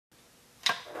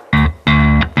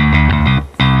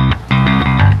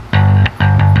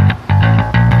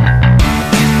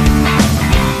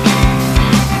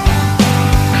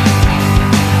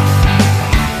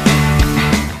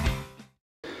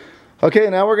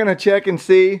Okay, now we're going to check and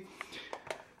see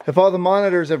if all the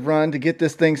monitors have run to get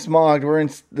this thing smogged. We're in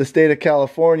the state of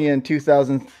California in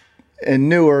 2000 and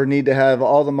newer need to have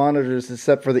all the monitors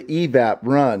except for the evap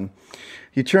run.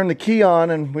 You turn the key on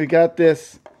and we got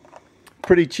this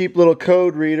pretty cheap little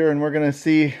code reader, and we're going to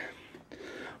see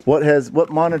what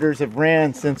monitors have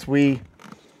ran since we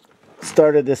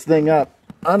started this thing up.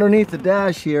 Underneath the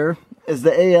dash here is the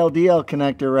ALDL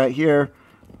connector right here.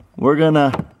 We're going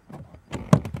to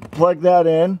plug that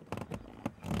in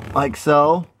like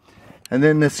so, and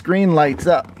then the screen lights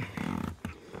up.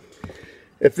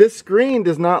 If this screen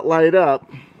does not light up,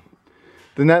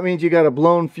 then that means you got a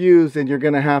blown fuse and you're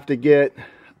going to have to get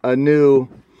a new,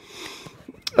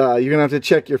 you're going to have to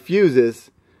check your fuses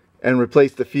and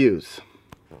replace the fuse.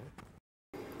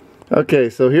 Okay,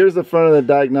 so here's the front of the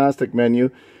diagnostic menu.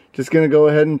 Just going to go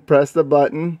ahead and press the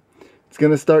button. It's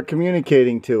going to start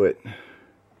communicating to it.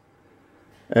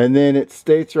 And then it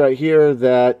states right here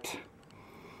that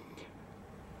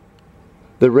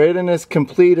the readiness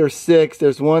complete are 6.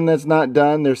 There's 1 that's not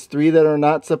done. There's 3 that are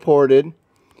not supported.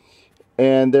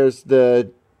 And there's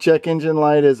the check engine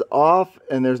light is off,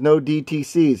 and there's no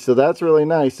DTCs. So that's really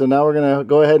nice. So now we're going to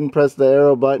go ahead and press the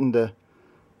arrow button to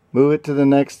move it to the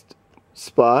next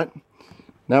spot.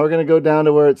 Now we're going to go down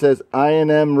to where it says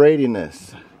I&M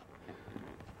readiness.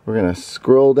 We're going to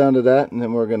scroll down to that, and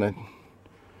then we're going to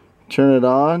turn it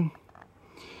on.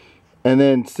 And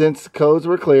then since the codes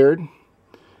were cleared,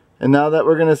 and now that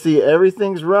we're going to see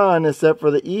everything's run except for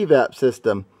the evap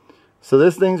system. So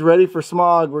this thing's ready for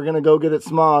smog. We're going to go get it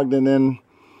smogged, and then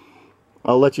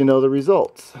I'll let you know the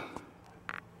results.